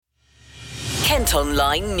Kent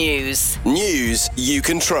Online News. News you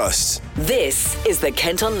can trust. This is the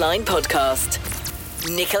Kent Online Podcast.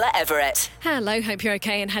 Nicola Everett. Hello, hope you're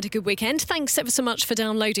okay and had a good weekend. Thanks ever so much for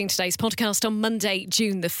downloading today's podcast on Monday,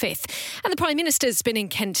 June the 5th. And the Prime Minister's been in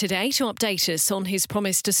Kent today to update us on his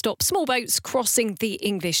promise to stop small boats crossing the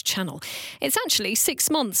English Channel. It's actually 6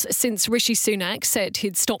 months since Rishi Sunak said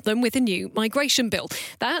he'd stop them with a new migration bill.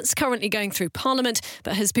 That's currently going through Parliament,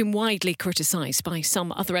 but has been widely criticised by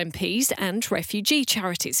some other MPs and refugee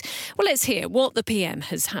charities. Well, let's hear what the PM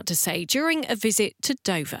has had to say during a visit to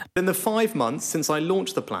Dover. In the 5 months since I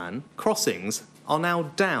launched the plan, crossings are now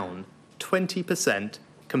down 20%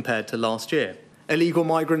 compared to last year. Illegal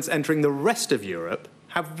migrants entering the rest of Europe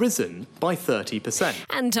have risen by 30%.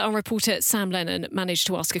 And our reporter Sam Lennon managed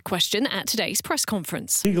to ask a question at today's press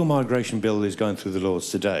conference. The legal migration bill is going through the Lords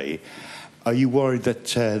today. Are you worried that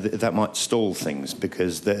that might stall things?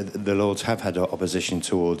 Because the Lords have had opposition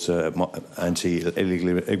towards anti-illegal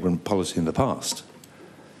immigrant policy in the past.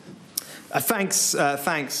 Thanks,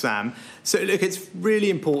 Sam. So, look, it's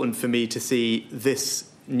really important for me to see this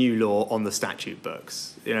new law on the statute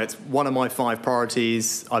books. You know, it's one of my 5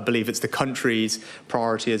 priorities. I believe it's the country's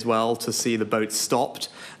priority as well to see the boats stopped.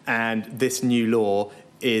 And this new law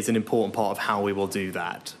is an important part of how we will do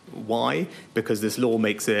that. Why? Because this law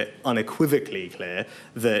makes it unequivocally clear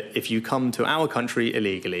that if you come to our country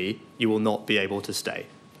illegally, you will not be able to stay.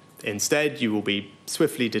 Instead, you will be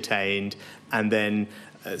swiftly detained and then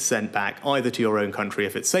sent back either to your own country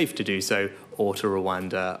if it's safe to do so, or to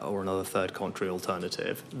Rwanda or another third country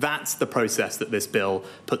alternative. That's the process that this bill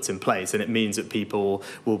puts in place, and it means that people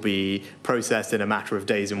will be processed in a matter of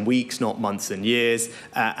days and weeks, not months and years.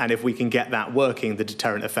 And if we can get that working, the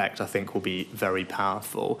deterrent effect, I think, will be very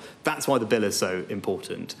powerful. That's why the bill is so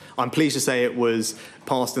important. I'm pleased to say it was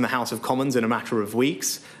passed in the House of Commons in a matter of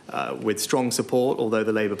weeks, with strong support, although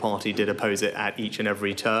the Labour Party did oppose it at each and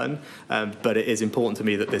every turn. But it is important to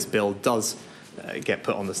me that this bill does get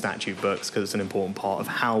put on the statute books, because it's an important part of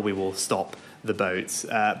how we will stop the boats.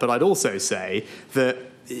 But I'd also say that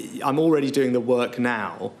I'm already doing the work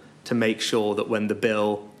now to make sure that when the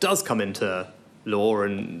bill does come into law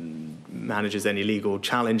and manages any legal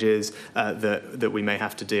challenges that we may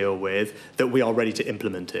have to deal with, that we are ready to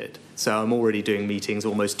implement it. So I'm already doing meetings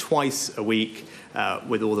almost twice a week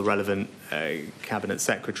with all the relevant cabinet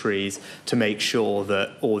secretaries to make sure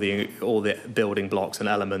that all the building blocks and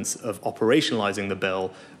elements of operationalising the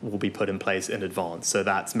bill will be put in place in advance. So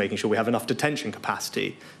that's making sure we have enough detention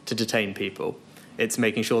capacity to detain people. It's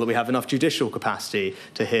making sure that we have enough judicial capacity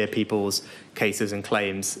to hear people's cases and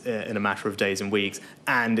claims in a matter of days and weeks.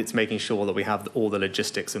 And it's making sure that we have all the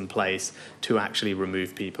logistics in place to actually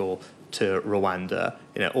remove people to Rwanda.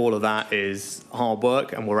 You know, all of that is hard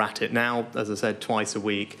work, and we're at it now, as I said, twice a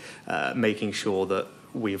week, making sure that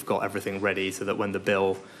we've got everything ready so that when the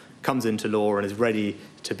bill comes into law and is ready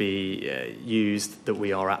to be used, that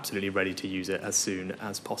we are absolutely ready to use it as soon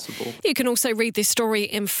as possible. You can also read this story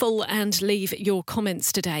in full and leave your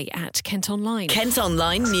comments today at Kent Online. Kent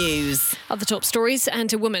Online News. Other top stories,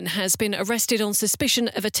 and a woman has been arrested on suspicion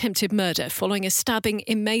of attempted murder following a stabbing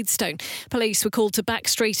in Maidstone. Police were called to Back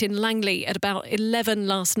Street in Langley at about 11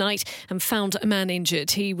 last night and found a man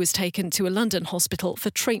injured. He was taken to a London hospital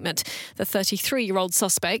for treatment. The 33-year-old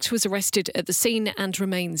suspect was arrested at the scene and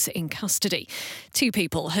remains in custody. 2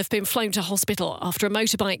 people have been flown to hospital after a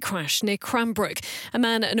motorbike crash near Cranbrook. A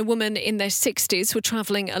man and a woman in their 60s were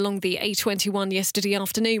travelling along the A21 yesterday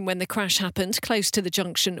afternoon when the crash happened close to the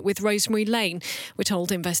junction with Rosemary Lane. We're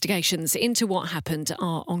told investigations into what happened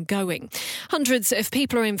are ongoing. Hundreds of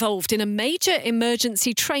people are involved in a major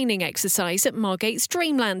emergency training exercise at Margate's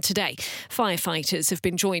Dreamland today. Firefighters have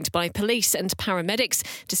been joined by police and paramedics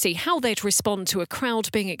to see how they'd respond to a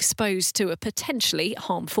crowd being exposed to a potentially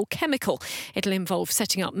harmful chemical. It'll involve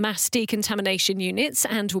setting up mass decontamination units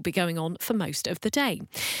and will be going on for most of the day.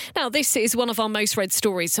 Now, this is one of our most read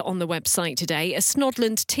stories on the website today. A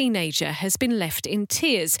Snodland teenager has been left in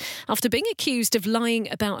tears after being accused of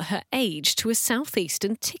lying about her age to a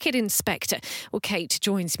Southeastern ticket inspector. Well, Kate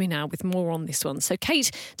joins me now with more on this one. So, Kate,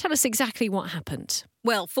 tell us exactly what happened.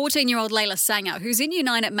 Well, 14-year-old Layla Sanger, who's in Year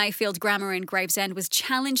 9 at Mayfield Grammar in Gravesend, was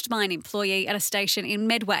challenged by an employee at a station in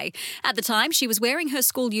Medway. At the time, she was wearing her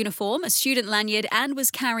school uniform, a student lanyard, and was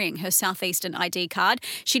carrying her Southeastern ID card.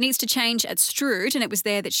 She needs to change at Strood, and it was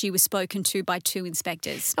there that she was spoken to by 2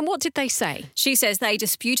 inspectors. And what did they say? She says they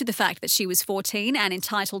disputed the fact that she was 14 and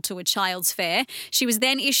entitled to a child's fare. She was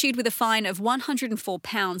then issued with a fine of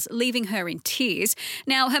 £104, leaving her in tears.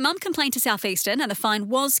 Now, her mum complained to Southeastern and the fine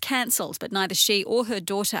was cancelled, but neither she or her her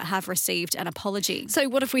daughter have received an apology. So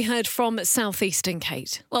what have we heard from Southeastern,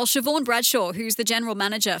 Kate? Well, Siobhan Bradshaw, who's the General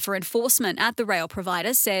Manager for Enforcement at the rail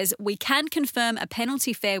provider, says we can confirm a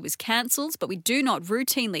penalty fare was cancelled, but we do not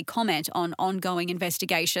routinely comment on ongoing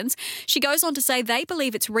investigations. She goes on to say they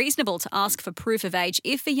believe it's reasonable to ask for proof of age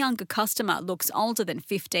if a younger customer looks older than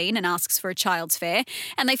 15 and asks for a child's fare.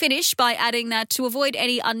 And they finish by adding that to avoid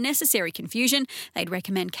any unnecessary confusion, they'd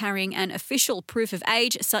recommend carrying an official proof of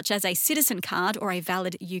age, such as a citizen card or a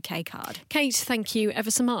valid UK card. Kate, thank you ever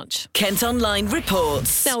so much. Kent Online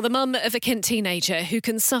reports. Now, the mum of a Kent teenager who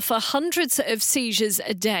can suffer hundreds of seizures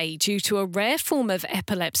a day due to a rare form of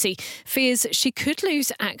epilepsy fears she could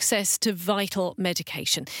lose access to vital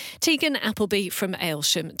medication. Tegan Appleby from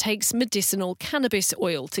Aylsham takes medicinal cannabis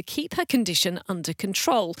oil to keep her condition under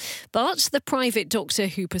control. But the private doctor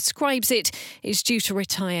who prescribes it is due to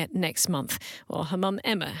retire next month. Well, her mum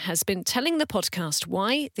Emma has been telling the podcast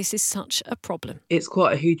why this is such a problem. It's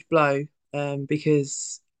quite a huge blow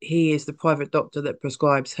because he is the private doctor that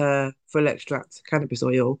prescribes her full extract cannabis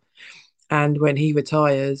oil. And when he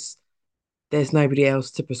retires, there's nobody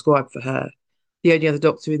else to prescribe for her. The only other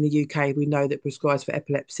doctor in the UK we know that prescribes for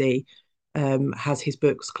epilepsy has his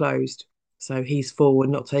books closed. So he's full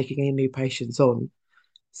and not taking any new patients on.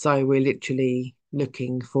 So we're literally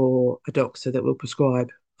looking for a doctor that will prescribe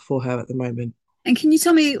for her at the moment. And can you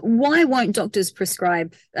tell me, why won't doctors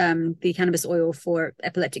prescribe the cannabis oil for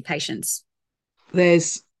epileptic patients?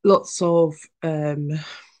 There's lots of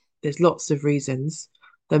reasons.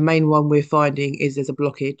 The main one we're finding is there's a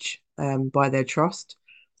blockage by their trust.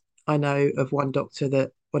 I know of one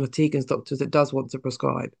of Tegan's doctors that does want to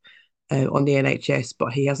prescribe on the NHS,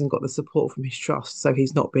 but he hasn't got the support from his trust, so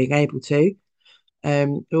he's not being able to.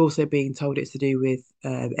 We're also being told it's to do with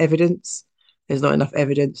evidence. There's not enough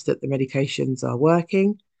evidence that the medications are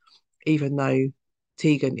working, even though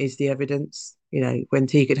Tegan is the evidence. You know, when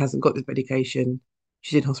Tegan hasn't got this medication,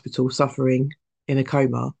 she's in hospital suffering in a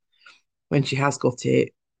coma. When she has got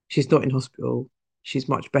it, she's not in hospital. She's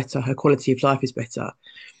much better. Her quality of life is better.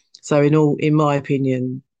 So in my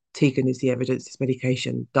opinion, Tegan is the evidence this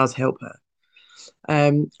medication does help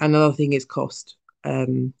her. Another thing is cost,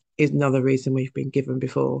 is another reason we've been given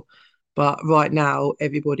before. But right now,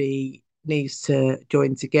 everybody needs to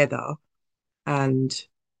join together and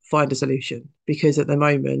find a solution, because at the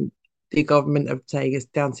moment, the government are saying it's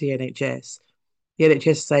down to the NHS. The NHS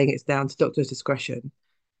is saying it's down to doctors' discretion.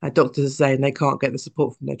 And doctors are saying they can't get the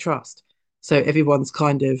support from their trust. So everyone's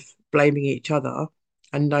kind of blaming each other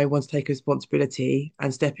and no one's taking responsibility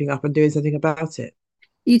and stepping up and doing something about it.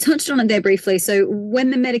 You touched on it there briefly. So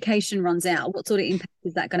when the medication runs out, what sort of impact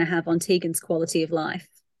is that going to have on Tegan's quality of life?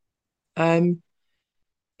 In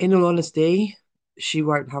all honesty, she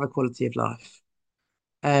won't have a quality of life.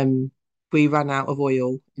 We ran out of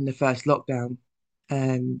oil in the first lockdown,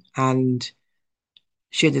 and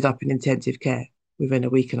she ended up in intensive care within a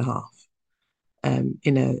week and a half,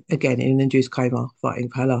 in an induced coma, fighting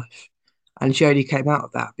for her life. And she only came out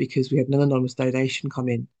of that because we had an anonymous donation come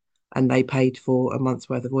in, and they paid for a month's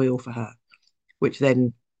worth of oil for her, which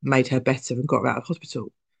then made her better and got her out of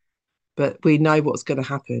hospital. But we know what's going to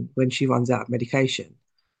happen when she runs out of medication.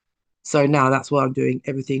 So now that's why I'm doing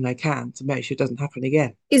everything I can to make sure it doesn't happen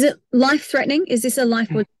again. Is it life-threatening? Is this a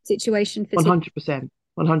life-or-death situation?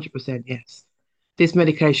 100%, yes. This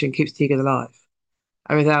medication keeps Tegan alive.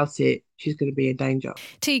 And without it, she's going to be in danger.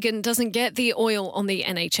 Tegan doesn't get the oil on the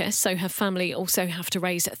NHS, so her family also have to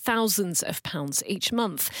raise thousands of pounds each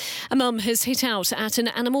month. A mum has hit out at an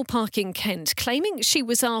animal park in Kent, claiming she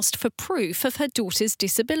was asked for proof of her daughter's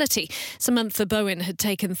disability. Samantha Bowen had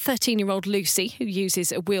taken 13-year-old Lucy, who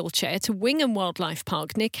uses a wheelchair, to Wingham Wildlife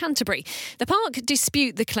Park near Canterbury. The park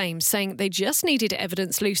dispute the claims, saying they just needed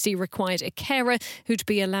evidence Lucy required a carer who'd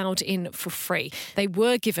be allowed in for free. They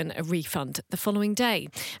were given a refund the following day.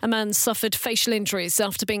 A man suffered facial injuries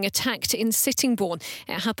after being attacked in Sittingbourne.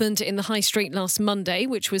 It happened in the High Street last Monday,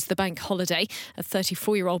 which was the bank holiday. A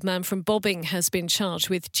 34-year-old man from Bobbing has been charged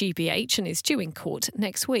with GBH and is due in court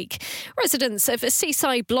next week. Residents of a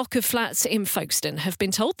seaside block of flats in Folkestone have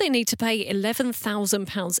been told they need to pay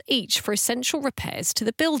 £11,000 each for essential repairs to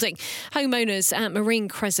the building. Homeowners at Marine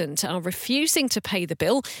Crescent are refusing to pay the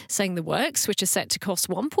bill, saying the works, which are set to cost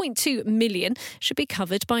 £1.2 million, should be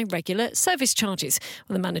covered by regular service charges.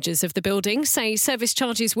 Well, the managers of the the building say service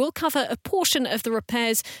charges will cover a portion of the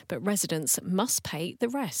repairs, but residents must pay the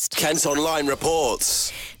rest. Kent Online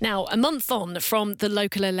reports. Now, a month on from the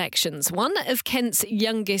local elections, one of Kent's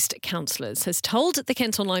youngest councillors has told the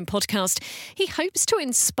Kent Online podcast he hopes to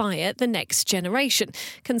inspire the next generation.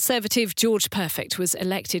 Conservative George Perfect was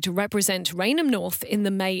elected to represent Rainham North in the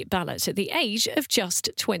May ballot at the age of just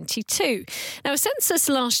 22. Now, a census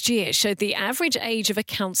last year showed the average age of a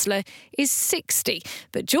councillor is 60,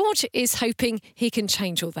 but George is hoping he can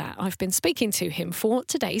change all that. I've been speaking to him for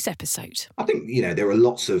today's episode. I think there are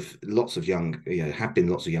lots of young, have been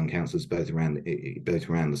lots of young councillors both around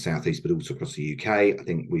the southeast, but also across the UK. I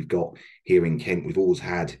think we've got here in Kent, we've always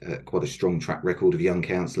had quite a strong track record of young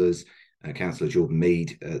councillors. Councillor Jordan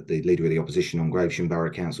Mead, the leader of the opposition on Gravesham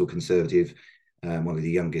Borough Council, Conservative, one of the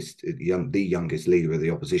youngest leader of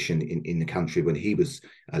the opposition in the country when he was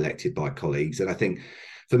elected by colleagues. And I think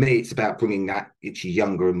for me, it's about bringing that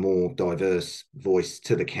younger and more diverse voice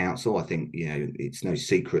to the council. I think, it's no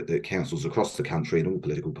secret that councils across the country and all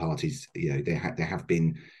political parties, there have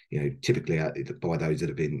been, typically by those that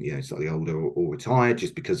have been, slightly older or retired,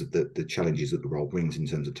 just because of the challenges that the role brings in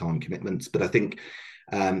terms of time commitments. But I think,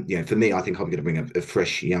 for me, I think I'm going to bring a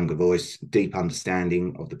fresh, younger voice, deep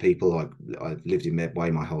understanding of the people. I've lived in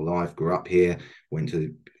Medway my whole life, grew up here, went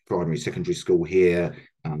to primary, secondary school here.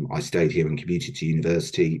 I stayed here and commuted to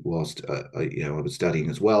university whilst, I was studying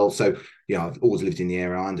as well. So, I've always lived in the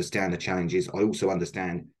area. I understand the challenges. I also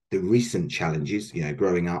understand the recent challenges,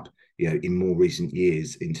 growing up, in more recent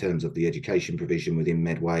years in terms of the education provision within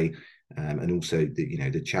Medway, and also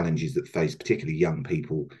the challenges that face particularly young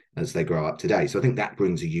people as they grow up today. So I think that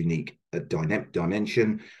brings a unique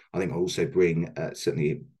dimension. I think I also bring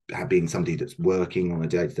certainly being somebody that's working on a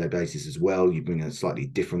day-to-day basis as well, you bring a slightly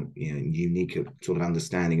different, unique sort of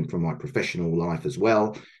understanding from my professional life as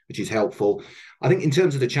well, which is helpful. I think in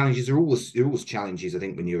terms of the challenges, there are always challenges. I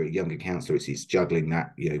think when you're a younger councillor, it's juggling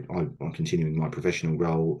that, I'm continuing my professional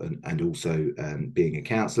role and also being a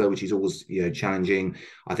councillor, which is always, challenging.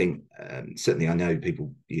 I think certainly I know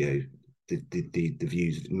people, the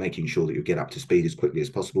views of making sure that you get up to speed as quickly as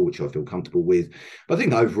possible, which I feel comfortable with. But I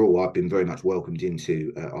think overall, I've been very much welcomed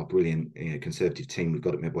into our brilliant Conservative team we've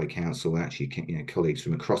got at Medway Council. And actually, colleagues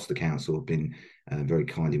from across the council have been very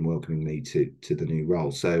kind in welcoming me to the new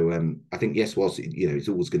role. So I think, yes, whilst it's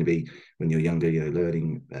always going to be when you're younger,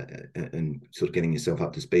 learning and sort of getting yourself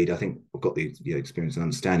up to speed. I think I've got the experience and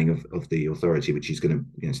understanding of the authority, which is going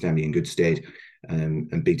to stand me in good stead.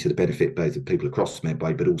 And be to the benefit both of people across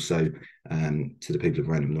Medway, but also to the people of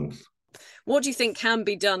Rainham North. What do you think can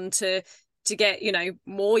be done to get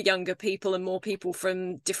more younger people and more people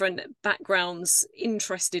from different backgrounds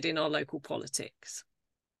interested in our local politics?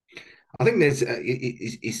 I think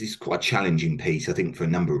it's quite a challenging piece, I think, for a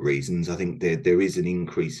number of reasons. I think there is an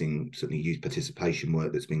increasing certainly youth participation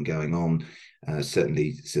work that's been going on.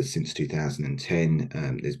 Certainly since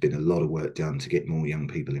 2010, there's been a lot of work done to get more young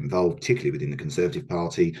people involved, particularly within the Conservative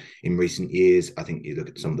Party in recent years. I think you look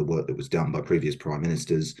at some of the work that was done by previous prime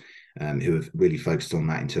ministers who have really focused on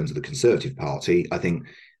that in terms of the Conservative Party. I think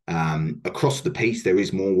across the piece, there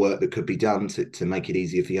is more work that could be done to make it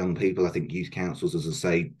easier for young people. I think youth councils, as I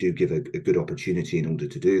say, do give a good opportunity in order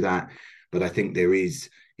to do that. But I think there is,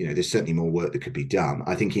 there's certainly more work that could be done.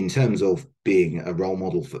 I think in terms of being a role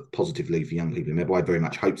model positively for young people in Medway, I very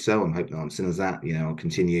much hope so. I'm hoping I'm seen as that. I'll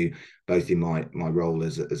continue both in my role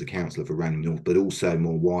as a councillor for Rainham North, but also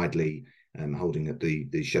more widely holding up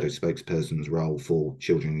the shadow spokesperson's role for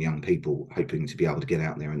children and young people, hoping to be able to get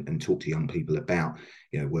out there and talk to young people about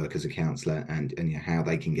work as a councillor and how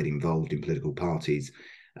they can get involved in political parties.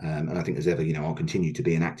 And I think as ever, I'll continue to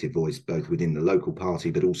be an active voice both within the local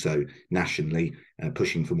party, but also nationally,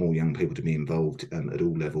 pushing for more young people to be involved at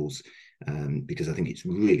all levels, because I think it's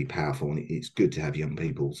really powerful and it's good to have young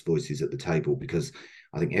people's voices at the table, because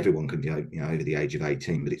I think everyone can be over the age of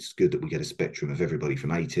 18, but it's good that we get a spectrum of everybody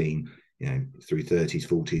from 18 through 30s,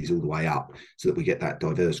 40s, all the way up, so that we get that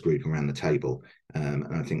diverse group around the table. And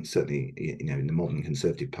I think certainly, in the modern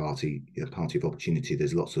Conservative Party, party of opportunity,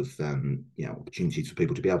 there's lots of, opportunities for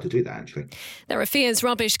people to be able to do that, actually. There are fears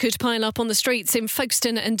rubbish could pile up on the streets in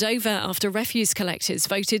Folkestone and Dover after refuse collectors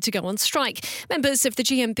voted to go on strike. Members of the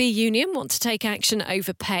GMB union want to take action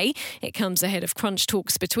over pay. It comes ahead of crunch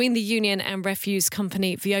talks between the union and refuse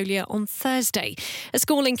company Veolia on Thursday. A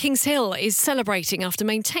school in Kings Hill is celebrating after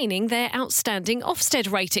maintaining their outstanding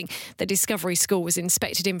Ofsted rating. The Discovery School was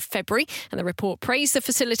inspected in February and the report praised the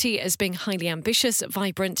facility as being highly ambitious,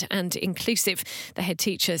 vibrant and inclusive. The head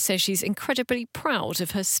teacher says she's incredibly proud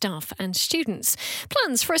of her staff and students.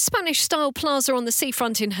 Plans for a Spanish-style plaza on the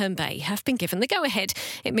seafront in Herne Bay have been given the go-ahead.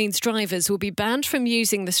 It means drivers will be banned from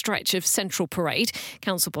using the stretch of Central Parade.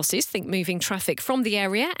 Council bosses think moving traffic from the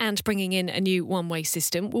area and bringing in a new one-way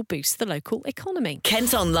system will boost the local economy.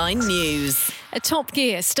 Kent Online News. A Top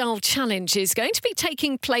Gear style challenge is going to be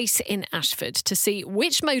taking place in Ashford to see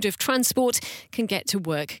which mode of transport can get to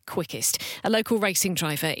work quickest. A local racing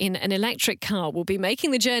driver in an electric car will be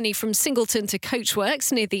making the journey from Singleton to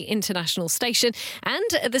Coachworks near the International Station,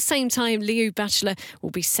 and at the same time Liu Batchelor will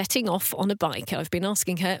be setting off on a bike. I've been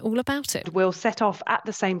asking her all about it. We'll set off at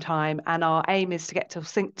the same time, and our aim is to get to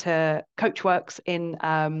Coachworks in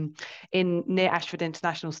near Ashford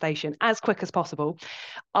International Station as quick as possible.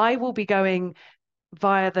 I will be going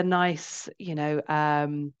via the nice,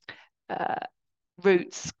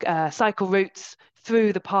 routes, cycle routes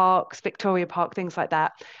through the parks, Victoria Park, things like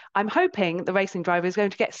that. I'm hoping the racing driver is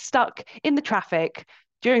going to get stuck in the traffic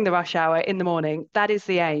during the rush hour in the morning. That is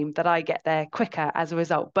the aim, that I get there quicker as a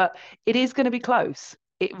result. But it is going to be close.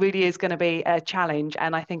 It really is going to be a challenge,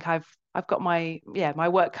 and I think I've got my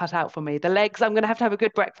work cut out for me. The legs, I'm going to have a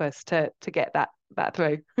good breakfast to get that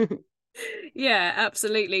through. Yeah,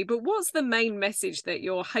 absolutely. But what's the main message that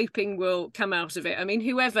you're hoping will come out of it? I mean,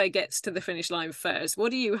 whoever gets to the finish line first,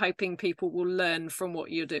 what are you hoping people will learn from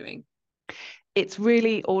what you're doing? It's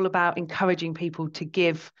really all about encouraging people to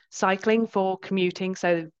give cycling for commuting,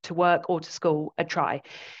 so to work or to school, a try.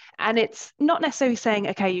 And it's not necessarily saying,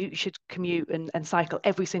 okay, you should commute and cycle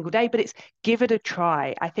every single day, but it's give it a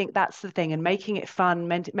try. I think that's the thing. And making it fun,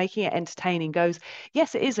 making it entertaining goes,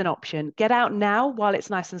 yes, it is an option. Get out now while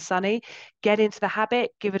it's nice and sunny. Get into the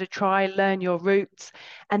habit, give it a try, learn your routes.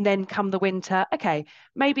 And then come the winter, okay,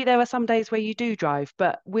 maybe there are some days where you do drive,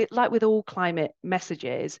 but like with all climate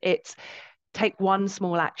messages, it's take one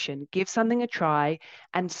small action, give something a try,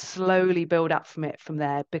 and slowly build up from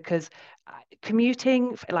there. Because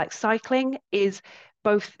commuting, like cycling, is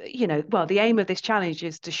both, the aim of this challenge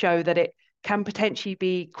is to show that it can potentially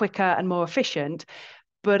be quicker and more efficient,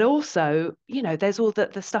 but also, there's all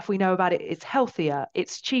the stuff we know about it. It's healthier,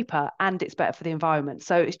 it's cheaper, and it's better for the environment.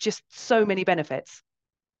 So it's just so many benefits.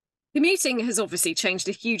 Commuting has obviously changed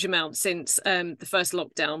a huge amount since the first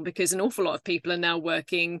lockdown, because an awful lot of people are now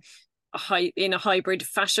working in a hybrid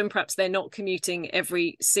fashion. Perhaps they're not commuting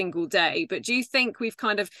every single day, but do you think we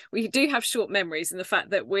do have short memories in the fact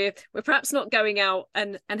that we're perhaps not going out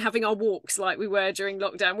and having our walks like we were during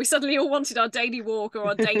lockdown? We suddenly all wanted our daily walk or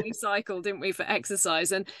our daily cycle, didn't we, for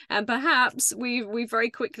exercise, and perhaps we very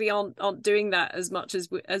quickly aren't doing that as much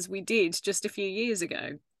as we did just a few years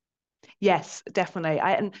ago. Yes, definitely.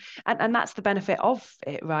 And that's the benefit of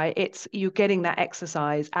it, right? It's you're getting that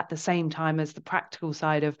exercise at the same time as the practical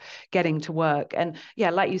side of getting to work. And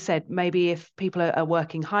yeah, like you said, maybe if people are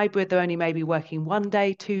working hybrid, they're only maybe working 1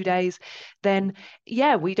 day, 2 days, then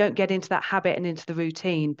yeah, we don't get into that habit and into the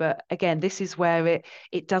routine. But again, this is where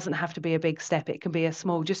it doesn't have to be a big step. It can be a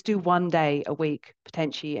small, just do 1 day a week,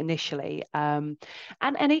 potentially initially. And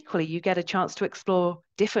equally, you get a chance to explore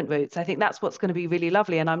different routes. I think that's what's going to be really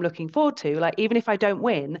lovely, and I'm looking forward to, like, even if I don't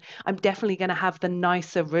win, I'm definitely going to have the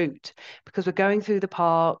nicer route, because we're going through the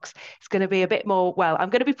parks. It's going to be a bit more,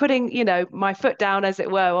 I'm going to be putting my foot down, as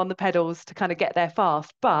it were, on the pedals to kind of get there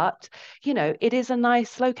fast, but it is a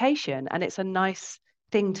nice location and it's a nice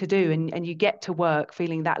thing to do, and you get to work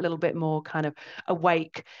feeling that little bit more kind of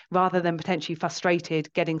awake rather than potentially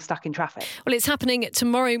frustrated getting stuck in traffic. Well, it's happening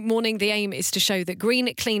tomorrow morning. The aim is to show that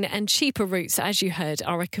green, clean and cheaper routes, as you heard,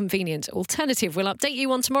 are a convenient alternative. We'll update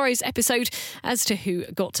you on tomorrow's episode as to who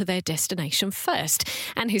got to their destination first.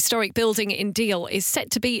 An historic building in Deal is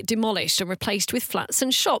set to be demolished and replaced with flats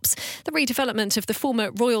and shops. The redevelopment of the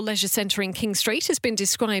former Royal Leisure Centre in King Street has been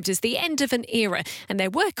described as the end of an era, and there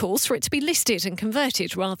were calls for it to be listed and converted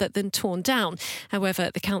rather than torn down. However,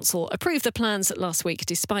 the council approved the plans last week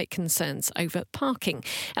despite concerns over parking.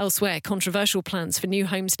 Elsewhere, controversial plans for new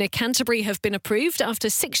homes near Canterbury have been approved after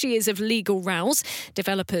 6 years of legal rows.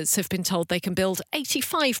 Developers have been told they can build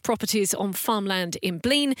 85 properties on farmland in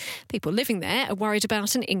Blean. People living there are worried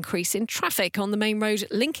about an increase in traffic on the main road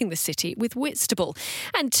linking the city with Whitstable.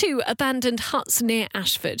 And 2 abandoned huts near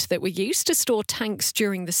Ashford that were used to store tanks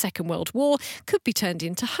during the Second World War could be turned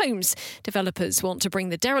into homes. Developers want to bring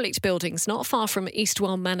the derelict buildings not far from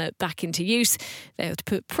Eastwell Manor back into use. They would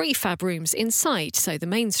put prefab rooms inside, so the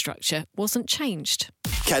main structure wasn't changed.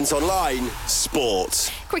 Kent Online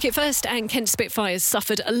Sport. Cricket first, and Kent Spitfires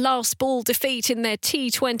suffered a last ball defeat in their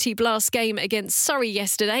T20 Blast game against Surrey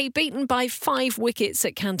yesterday, beaten by 5 wickets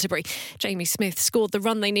at Canterbury. Jamie Smith scored the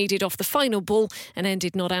run they needed off the final ball and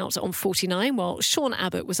ended not out on 49, while Sean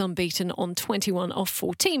Abbott was unbeaten on 21 off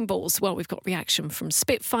 14 balls. Well, we've got reaction from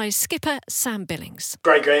Spitfires skipper Sam Billings.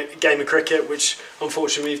 Great game of cricket, which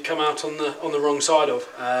unfortunately we've come out on the wrong side of.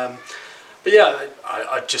 But yeah,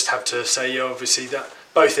 I just have to say, obviously, that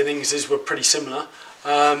both innings were pretty similar,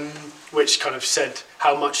 which kind of said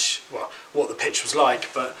what the pitch was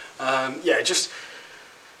like. But just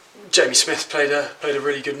Jamie Smith played a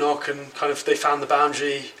really good knock, and kind of they found the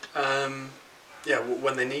boundary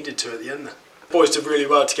when they needed to at the end there. The boys did really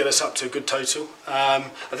well to get us up to a good total. I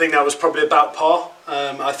think that was probably about par.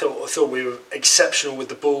 I thought we were exceptional with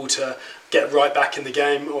the ball to get right back in the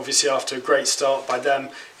game. Obviously, after a great start by them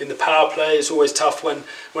in the power play, it's always tough when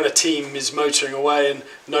a team is motoring away and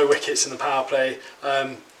no wickets in the power play.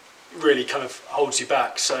 Really kind of holds you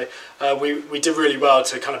back. So we did really well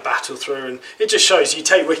to kind of battle through, and it just shows you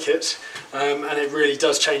take wickets, and it really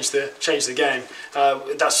does change the game.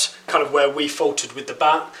 That's kind of where we faltered with the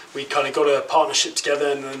bat. We kind of got a partnership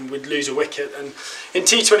together, and then we'd lose a wicket. And in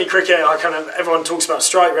T20 cricket, everyone talks about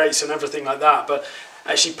strike rates and everything like that, but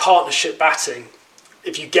actually partnership batting,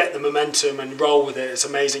 if you get the momentum and roll with it, it's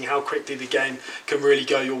amazing how quickly the game can really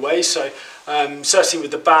go your way. So certainly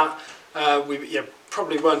with the bat, we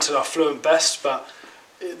probably weren't at our fluent best, but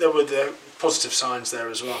there were the positive signs there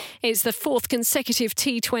as well. It's the 4th consecutive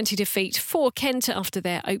T20 defeat for Kent after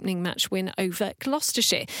their opening match win over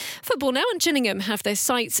Gloucestershire. Football now, and Gillingham have their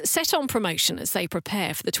sights set on promotion as they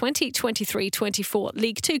prepare for the 2023-24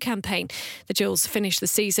 League Two campaign. The Gills finished the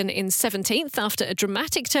season in 17th after a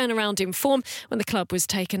dramatic turnaround in form when the club was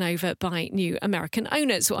taken over by new American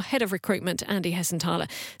owners. Well, head of recruitment Andy Hessenthaler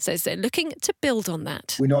says they're looking to build on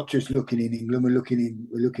that. We're not just looking in England, we're looking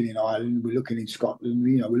in Ireland, we're looking in Scotland,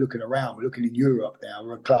 we're looking around, we're looking in Europe now.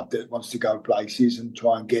 We're a club that wants to go places and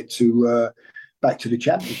try and get to back to the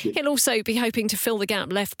Championship. He'll also be hoping to fill the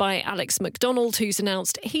gap left by Alex McDonald, who's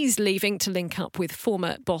announced he's leaving to link up with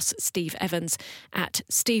former boss Steve Evans at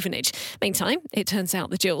Stevenage. Meantime, it turns out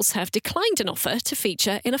the Gills have declined an offer to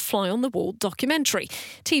feature in a fly-on-the-wall documentary.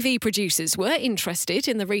 TV producers were interested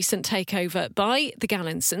in the recent takeover by the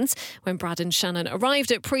Gallinsons. When Brad and Shannon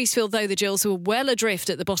arrived at Priestfield, though, the Gills were well adrift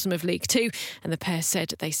at the bottom of League Two, and the pair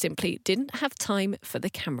said they simply didn't have time for the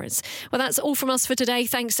cameras. Well, that's all from us for today.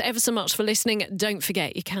 Thanks ever so much for listening. Don't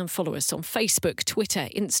forget, you can follow us on Facebook, Twitter,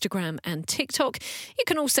 Instagram and TikTok. You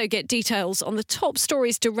can also get details on the top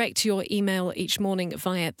stories direct to your email each morning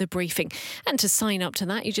via The Briefing. And to sign up to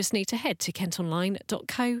that, you just need to head to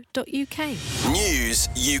kentonline.co.uk. News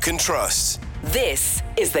you can trust. This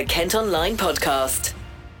is the Kent Online Podcast.